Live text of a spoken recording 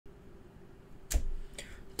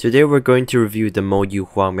Today we're going to review the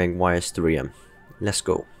Moyu Huameng YS3M. Let's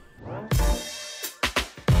go.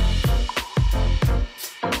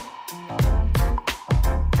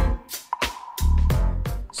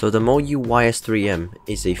 So the Moyu YS3M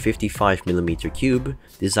is a 55mm cube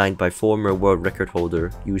designed by former world record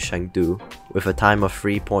holder Yu Shangdu with a time of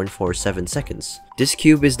 3.47 seconds. This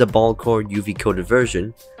cube is the ball core UV coated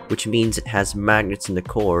version, which means it has magnets in the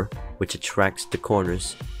core which attracts the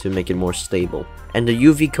corners to make it more stable. And the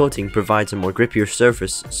UV coating provides a more grippier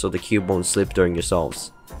surface so the cube won't slip during your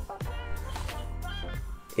solves.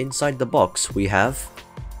 Inside the box we have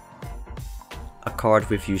a card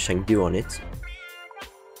with Yu Shangdu on it,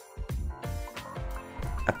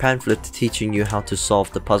 a pamphlet teaching you how to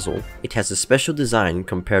solve the puzzle. It has a special design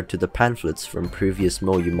compared to the pamphlets from previous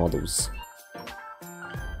Moyu models,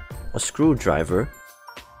 a screwdriver,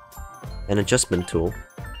 an adjustment tool,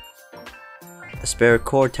 a spare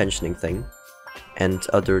cord tensioning thing, and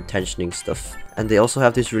other tensioning stuff. And they also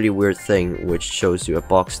have this really weird thing which shows you a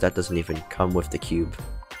box that doesn't even come with the cube.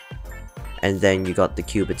 And then you got the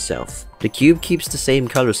cube itself. The cube keeps the same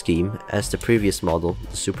color scheme as the previous model,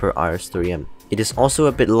 the Super RS3M. It is also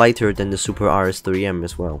a bit lighter than the Super RS3M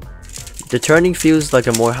as well. The turning feels like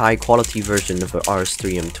a more high quality version of the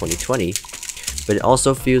RS3M 2020, but it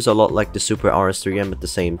also feels a lot like the Super RS3M at the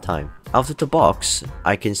same time. Out of the box,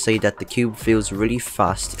 I can say that the cube feels really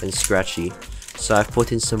fast and scratchy, so I've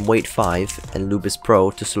put in some Weight 5 and Lubis Pro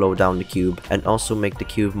to slow down the cube and also make the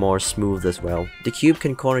cube more smooth as well. The cube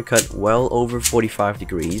can corner cut well over 45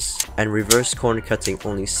 degrees and reverse corner cutting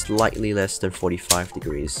only slightly less than 45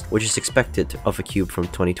 degrees, which is expected of a cube from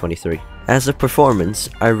 2023. As a performance,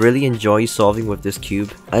 I really enjoy solving with this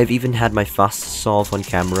cube. I've even had my fastest solve on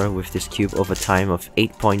camera with this cube of a time of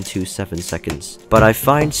 8.27 seconds. But I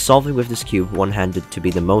find solving with this cube one-handed to be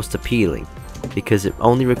the most appealing, because it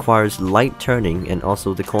only requires light turning and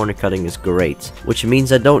also the corner cutting is great, which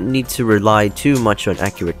means I don't need to rely too much on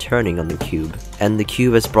accurate turning on the cube. And the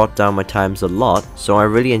cube has brought down my times a lot, so I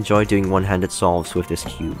really enjoy doing one-handed solves with this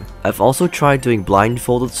cube. I've also tried doing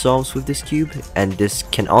blindfolded solves with this cube, and this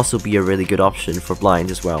can also be a really good option for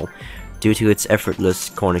blind as well, due to its effortless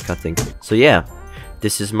corner cutting. So yeah,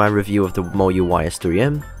 this is my review of the Moyu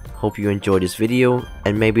YS3M. Hope you enjoyed this video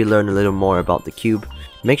and maybe learn a little more about the cube.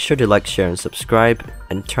 Make sure to like, share and subscribe,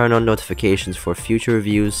 and turn on notifications for future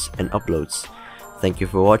reviews and uploads. Thank you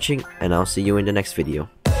for watching, and I'll see you in the next video.